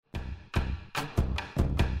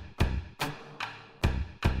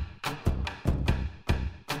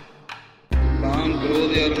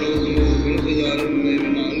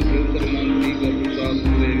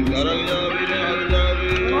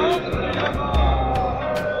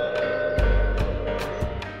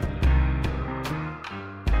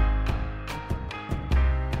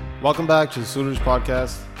Welcome back to the Suraj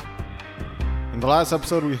Podcast. In the last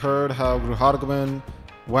episode, we heard how Guru Hargobind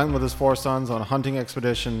went with his four sons on a hunting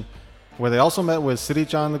expedition where they also met with Sri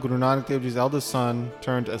Chand, Guru Nanak Dev Ji's eldest son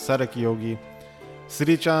turned ascetic yogi.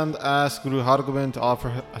 Sri Chand asked Guru Hargobind to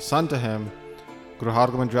offer a son to him. Guru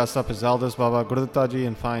Hargobind dressed up his eldest Baba Gurditta Ji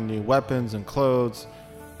and find new weapons and clothes.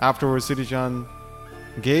 Afterwards, Sri Chand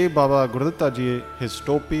gave Baba Gurditta Ji his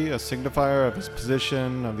topi, a signifier of his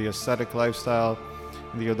position of the ascetic lifestyle.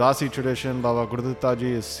 In the Udasi tradition, Baba Gurditta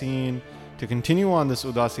Ji is seen to continue on this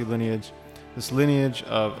Udasi lineage, this lineage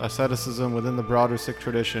of asceticism within the broader Sikh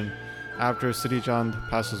tradition after Sri Chand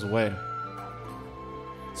passes away.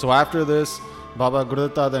 So after this, Baba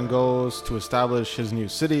Gurditta then goes to establish his new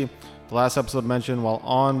city. The last episode mentioned while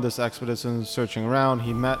on this expedition searching around,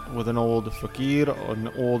 he met with an old fakir, or an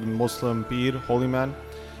old Muslim Pir, holy man,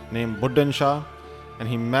 named Buddhan Shah. And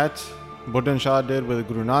he met, Buddhan Shah did, with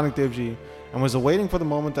Guru Nanak Dev Ji and was awaiting for the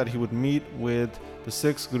moment that he would meet with the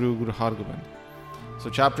sixth Guru, Guru Hargobind. So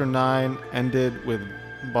chapter 9 ended with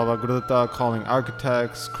Baba Gurditta calling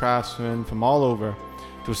architects, craftsmen from all over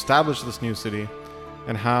to establish this new city,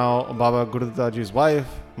 and how Baba Gurditta Ji's wife,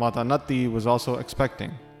 Mata Natti, was also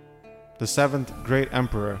expecting. The seventh great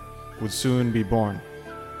emperor would soon be born.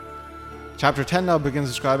 Chapter 10 now begins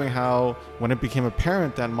describing how, when it became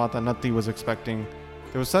apparent that Mata Natti was expecting,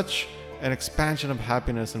 there was such an expansion of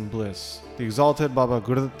happiness and bliss. The exalted Baba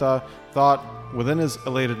Gurditta thought within his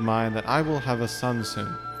elated mind that I will have a son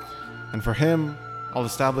soon, and for him I'll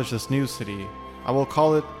establish this new city. I will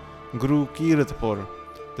call it Guru Kiratpur,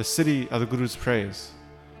 the city of the Guru's praise.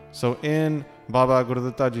 So in Baba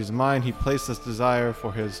Gurditta Ji's mind, he placed this desire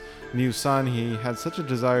for his new son. He had such a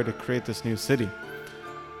desire to create this new city.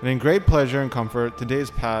 And in great pleasure and comfort, the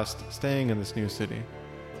days passed staying in this new city.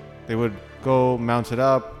 They would go mounted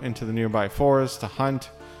up into the nearby forest to hunt.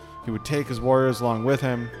 He would take his warriors along with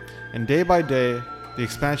him, and day by day, the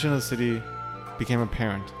expansion of the city became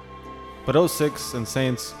apparent. But O Sikhs and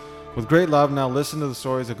saints, with great love now listen to the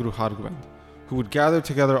stories of Guru Hargobind, who would gather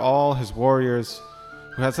together all his warriors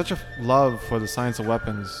who had such a love for the science of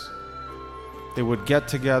weapons. They would get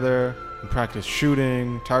together and practice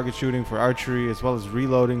shooting, target shooting for archery, as well as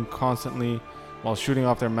reloading constantly while shooting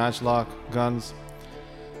off their matchlock guns.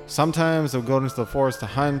 Sometimes they would go into the forest to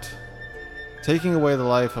hunt, taking away the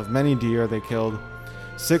life of many deer they killed.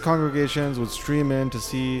 Sikh congregations would stream in to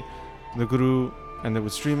see the Guru, and they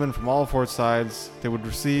would stream in from all four sides. They would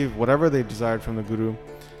receive whatever they desired from the Guru.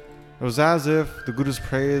 It was as if the Guru's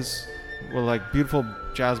praise were like beautiful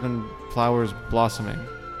jasmine flowers blossoming.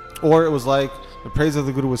 Or it was like the praise of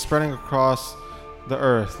the Guru was spreading across the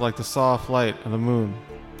earth like the soft light of the moon.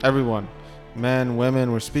 Everyone, men,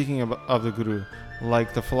 women, were speaking of the Guru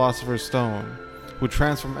like the philosopher's stone, who would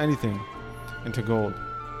transform anything into gold.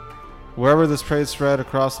 Wherever this praise spread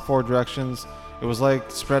across the four directions, it was like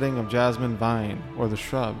the spreading of jasmine vine or the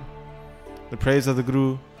shrub. The praise of the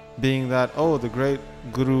Guru being that, the great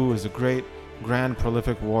Guru is a great, grand,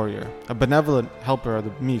 prolific warrior, a benevolent helper of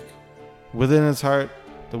the meek. Within his heart,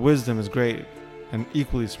 the wisdom is great and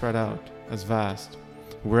equally spread out as vast.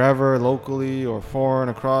 Wherever, locally or foreign,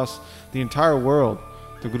 across the entire world,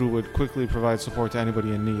 the Guru would quickly provide support to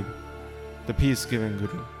anybody in need. The peace-giving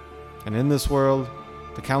Guru. And in this world,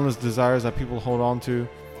 the countless desires that people hold on to,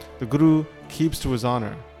 the Guru keeps to his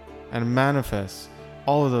honor and manifests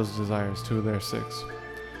all of those desires to their Sikhs.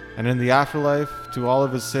 And in the afterlife, to all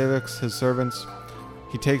of his sevaks, his servants,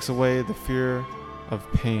 he takes away the fear of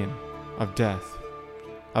pain, of death.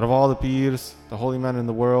 Out of all the Pirs, the holy men in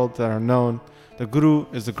the world that are known, the Guru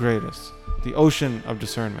is the greatest, the ocean of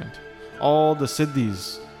discernment. All the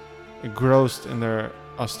Siddhis engrossed in their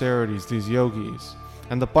austerities, these yogis,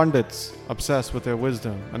 and the Pandits obsessed with their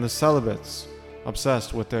wisdom, and the celibates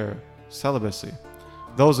obsessed with their celibacy.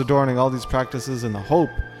 Those adorning all these practices in the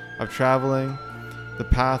hope of traveling the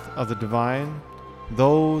path of the divine,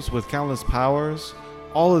 those with countless powers,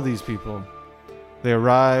 all of these people, they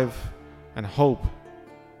arrive and hope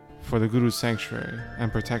for the Guru's sanctuary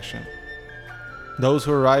and protection. Those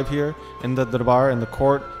who arrive here in the darbar, in the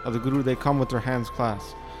court of the Guru, they come with their hands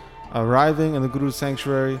clasped. Arriving in the Guru's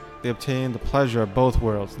sanctuary, they obtain the pleasure of both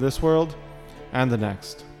worlds, this world and the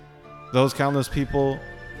next. Those countless people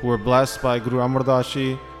who were blessed by Guru Amar Das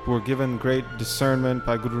Ji, who were given great discernment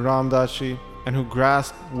by Guru Ram Das Ji, and who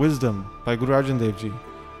grasped wisdom by Guru Arjan Dev Ji.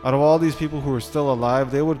 Out of all these people who were still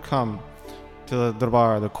alive, they would come to the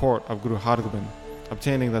darbar, the court of Guru Hargobind,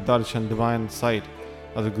 obtaining the darshan, divine sight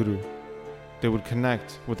of the Guru. They would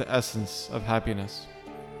connect with the essence of happiness.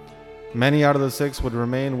 Many out of the Sikhs would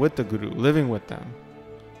remain with the Guru, living with them.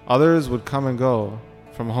 Others would come and go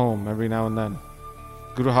from home every now and then.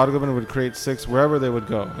 Guru Hargobind would create Sikhs wherever they would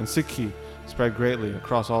go, and Sikhi spread greatly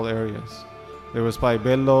across all areas. There was Bhai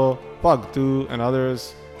Bello, Bhagtu, and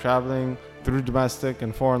others traveling through domestic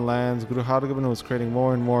and foreign lands. Guru Hargobind was creating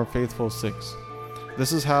more and more faithful Sikhs.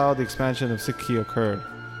 This is how the expansion of Sikhi occurred.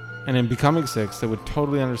 And in becoming Sikhs, they would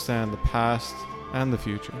totally understand the past and the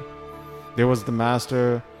future. There was the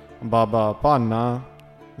master, Baba Panna.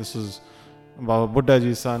 This was Baba Buddha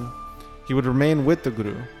Ji's son. He would remain with the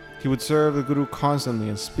Guru. He would serve the Guru constantly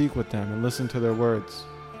and speak with them and listen to their words.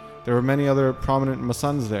 There were many other prominent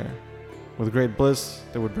Masands there. With great bliss,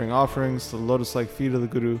 they would bring offerings to the lotus-like feet of the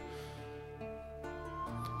Guru.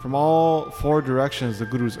 From all four directions, the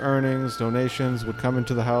Guru's earnings, donations would come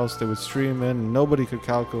into the house. They would stream in, and nobody could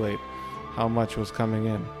calculate how much was coming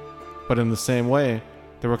in. But in the same way,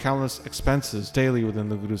 there were countless expenses daily within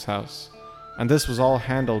the Guru's house. And this was all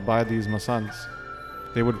handled by these Masands.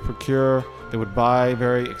 They would buy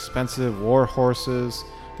very expensive war horses.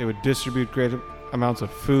 They would distribute great amounts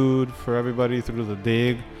of food for everybody through the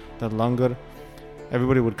deg, the langar.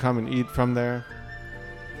 Everybody would come and eat from there.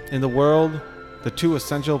 In the world, the two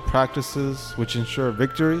essential practices which ensure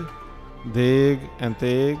victory, deg and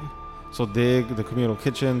teg. So deg, the communal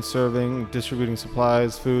kitchen, serving, distributing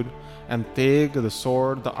supplies, food, and teg, the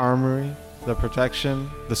sword, the armory, the protection,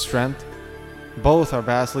 the strength. Both are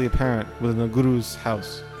vastly apparent within the Guru's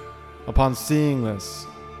house. Upon seeing this,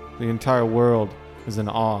 the entire world is in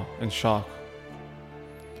awe and shock.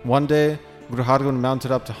 One day, Guru Hargobind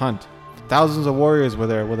mounted up to hunt. Thousands of warriors were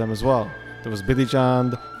there with him as well. There was Bidhi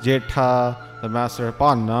Chand, Jetha, the master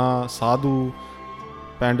Panna, Sadhu,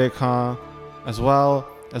 Pandey Khan, as well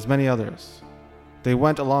as many others. They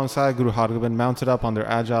went alongside Guru Hargobind, mounted up on their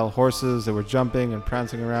agile horses. They were jumping and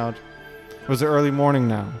prancing around. It was the early morning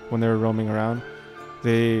now when they were roaming around.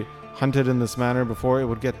 They hunted in this manner before it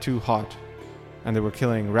would get too hot, and they were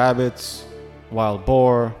killing rabbits, wild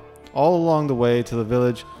boar, all along the way to the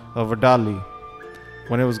village of Vadali.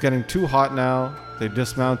 When it was getting too hot now, they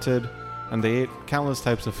dismounted and they ate countless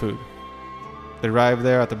types of food. They arrived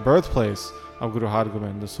there at the birthplace of Guru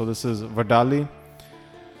Hargobind. So this is Vadali,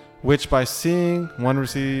 which by seeing one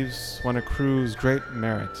accrues great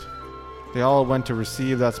merit. They all went to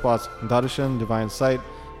receive that spot's darshan, divine sight.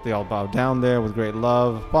 They all bowed down there with great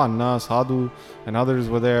love. Panna, Sadhu, and others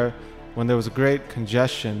were there when there was a great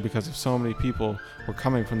congestion because of so many people were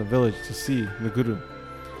coming from the village to see the Guru.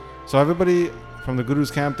 So everybody from the Guru's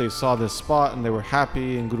camp, they saw this spot and they were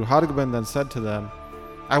happy, and Guru Hargobind then said to them,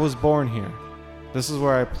 I was born here. This is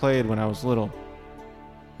where I played when I was little.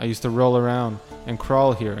 I used to roll around and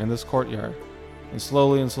crawl here in this courtyard. And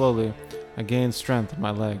slowly, I gained strength in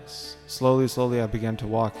my legs. Slowly, I began to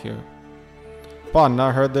walk here.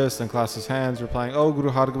 Panna heard this and clasped his hands, replying, Oh, Guru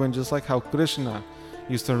Hargobind, just like how Krishna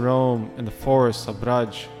used to roam in the forests of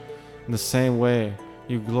Braj, in the same way,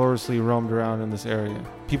 you gloriously roamed around in this area.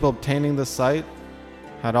 People obtaining the sight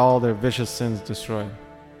had all their vicious sins destroyed.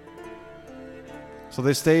 So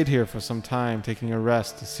they stayed here for some time, taking a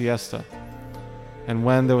rest, a siesta. And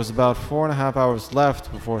when there was about 4.5 hours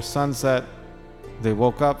left before sunset, they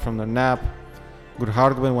woke up from their nap. Guru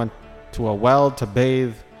Hargobind went to a well to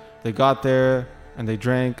bathe. They got there and they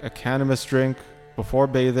drank a cannabis drink before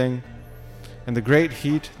bathing. In the great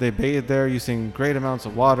heat, they bathed there using great amounts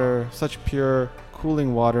of water, such pure,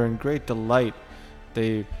 cooling water, and great delight.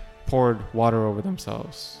 They poured water over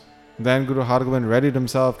themselves. Then Guru Hargobind readied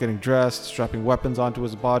himself, getting dressed, strapping weapons onto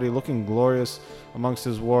his body, looking glorious amongst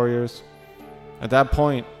his warriors. At that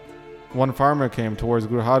point, one farmer came towards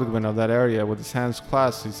Guru Hargobind of that area with his hands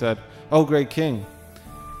clasped. He said, Oh, great king,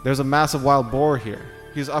 there's a massive wild boar here.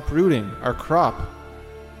 He's uprooting our crop.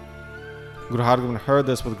 Guru Hargobind heard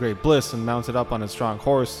this with great bliss and mounted up on his strong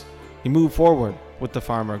horse. He moved forward with the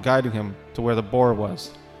farmer, guiding him to where the boar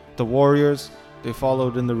was. The warriors, they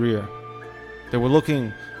followed in the rear. They were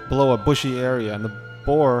looking below a bushy area, and the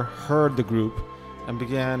boar heard the group and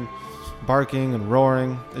began barking and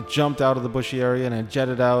roaring. It jumped out of the bushy area and it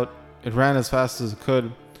jetted out. It ran as fast as it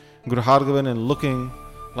could. Guru Hargobind, and looking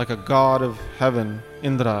like a god of heaven,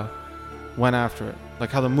 Indra, went after it.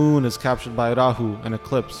 Like how the moon is captured by Rahu, an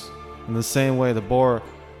eclipse. In the same way, the boar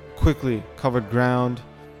quickly covered ground,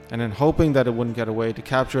 and in hoping that it wouldn't get away, to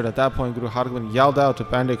capture it, at that point, Guru Hargobind yelled out to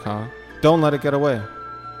Pandey Khan, Don't let it get away.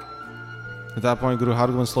 At that point, Guru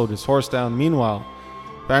Hargobind slowed his horse down. Meanwhile,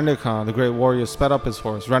 Pandey Khan, the great warrior, sped up his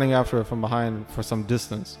horse, running after it from behind for some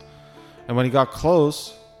distance. And when he got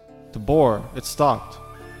close, the boar, it stopped.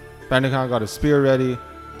 Pandey Khan got his spear ready.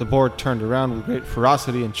 The boar turned around with great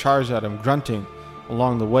ferocity and charged at him, grunting.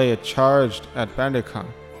 Along the way, it charged at Pandey Khan,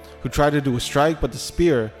 who tried to do a strike, but the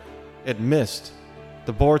spear, it missed.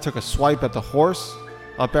 The boar took a swipe at the horse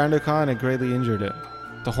of Pandey Khan and it greatly injured it.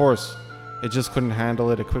 The horse, it just couldn't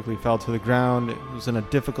handle it. It quickly fell to the ground. It was in a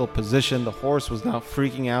difficult position. The horse was now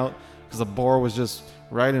freaking out because the boar was just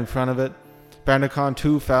right in front of it. Painda Khan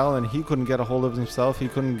too fell and he couldn't get a hold of himself. He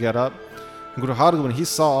couldn't get up. Guru Hargobind, he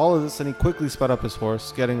saw all of this and he quickly sped up his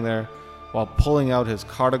horse, getting there while pulling out his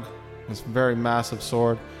kharag, his very massive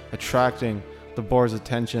sword, attracting the boar's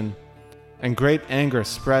attention. And great anger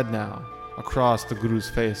spread now across the Guru's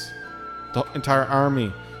face. The entire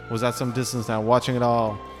army was at some distance now, watching it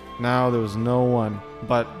all. Now there was no one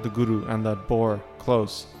but the Guru and that boar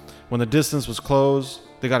close. When the distance was closed,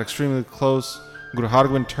 they got extremely close. Guru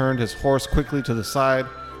Hargobind turned his horse quickly to the side.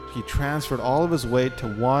 He transferred all of his weight to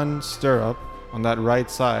one stirrup on that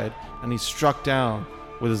right side, and he struck down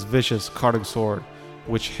with his vicious kharag sword,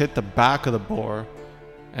 which hit the back of the boar,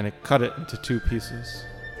 and it cut it into 2 pieces.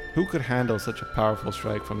 Who could handle such a powerful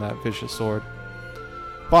strike from that vicious sword?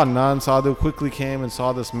 Nan Sadhu quickly came and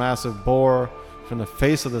saw this massive boar. From the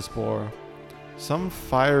face of this boar, some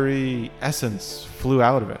fiery essence flew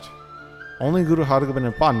out of it. Only Guru Hargobind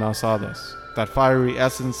and Panna saw this. That fiery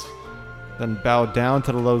essence then bowed down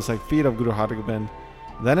to the lotus-like feet of Guru Hargobind.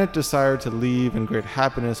 Then it desired to leave in great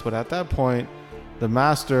happiness, but at that point, the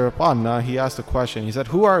master, Panna, he asked a question. He said,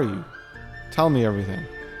 "Who are you? Tell me everything."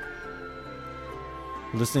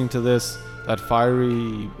 Listening to this, that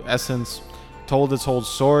fiery essence told its whole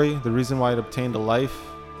story, the reason why it obtained a life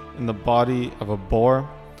in the body of a boar.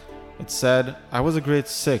 It said, "I was a great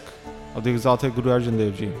Sikh of the exalted Guru Arjan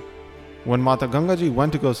Dev Ji. When Mata Ganga Ji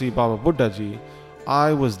went to go see Baba Buddha Ji,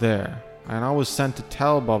 I was there, and I was sent to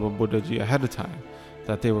tell Baba Buddha Ji ahead of time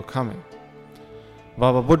that they were coming.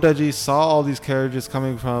 Baba Buddha Ji saw all these carriages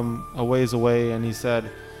coming from a ways away, and he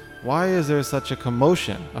said, 'Why is there such a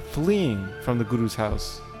commotion, a fleeing from the Guru's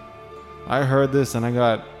house?' I heard this and I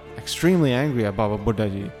got extremely angry at Baba Buddha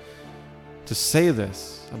Ji to say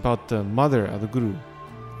this about the mother of the Guru.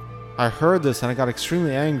 I heard this and I got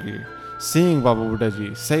extremely angry seeing Baba Buddha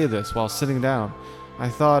Ji say this while sitting down. I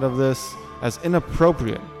thought of this as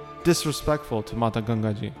inappropriate, disrespectful to Mata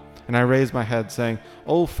Ganga Ji, and I raised my head saying,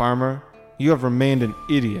 'Oh farmer, you have remained an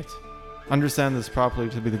idiot. Understand this properly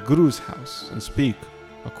to be the Guru's house and speak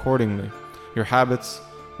accordingly. Your habits,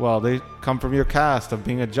 well, they come from your caste of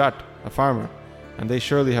being a Jat, a farmer, and they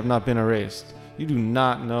surely have not been erased. You do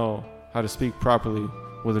not know how to speak properly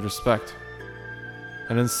with respect.'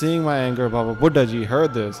 And in seeing my anger, Baba Buddha Ji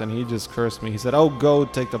heard this and he just cursed me. He said, 'Oh, go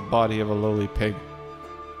take the body of a lowly pig.'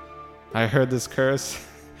 I heard this curse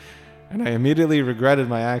and I immediately regretted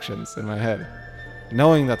my actions in my head,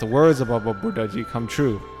 knowing that the words of Baba Buddha Ji come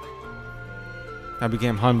true. I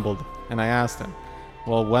became humbled and I asked him,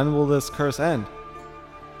 'Well, when will this curse end?'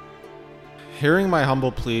 Hearing my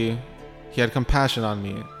humble plea, he had compassion on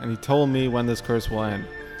me and he told me when this curse will end.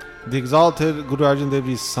 The exalted Guru Arjan Dev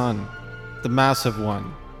Ji's son, the massive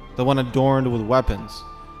one, the one adorned with weapons,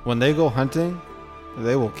 when they go hunting,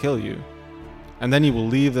 they will kill you. And then you will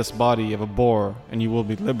leave this body of a boar and you will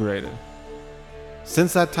be liberated.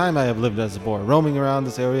 Since that time I have lived as a boar, roaming around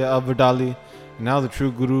this area of Verdali, and now the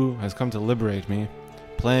true Guru has come to liberate me,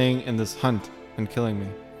 playing in this hunt and killing me.'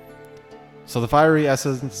 So the fiery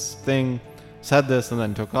essence thing said this and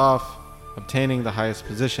then took off, obtaining the highest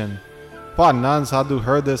position. Panna and Sadhu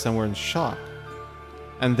heard this and were in shock.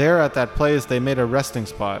 And there at that place they made a resting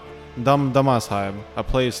spot, Dam Dama Sahib, a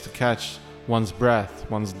place to catch one's breath,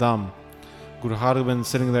 one's dam. Guru Hargobind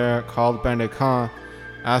sitting there called Painda Khan,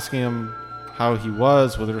 asking him how he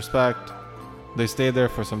was with respect. They stayed there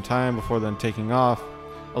for some time before then taking off.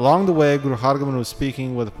 Along the way, Guru Hargobind was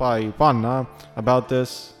speaking with Pai Panna about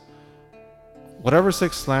this. Whatever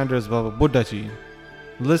Sikh slanders Baba Buddha Ji,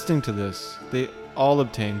 listening to this, they all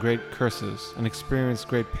obtain great curses and experience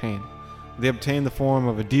great pain. They obtain the form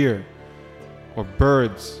of a deer or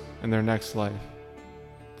birds in their next life.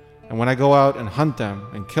 And when I go out and hunt them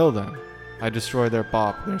and kill them, I destroy their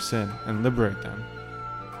pap, their sin, and liberate them.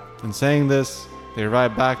 In saying this, they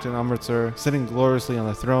arrive back to Amritsar, sitting gloriously on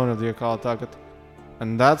the throne of the Akal Takht.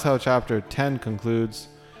 And that's how chapter 10 concludes.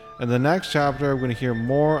 In the next chapter, we're going to hear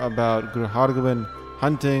more about Guru Hargobind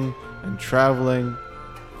hunting and traveling.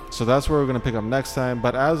 So that's where we're going to pick up next time.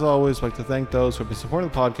 But as always, I'd like to thank those who have been supporting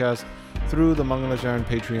the podcast through the Mangalacharan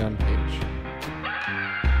Patreon page.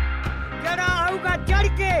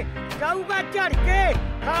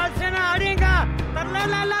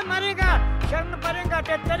 शरण परेगा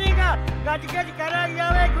ते तरेगा गज गज करेगा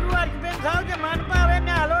वे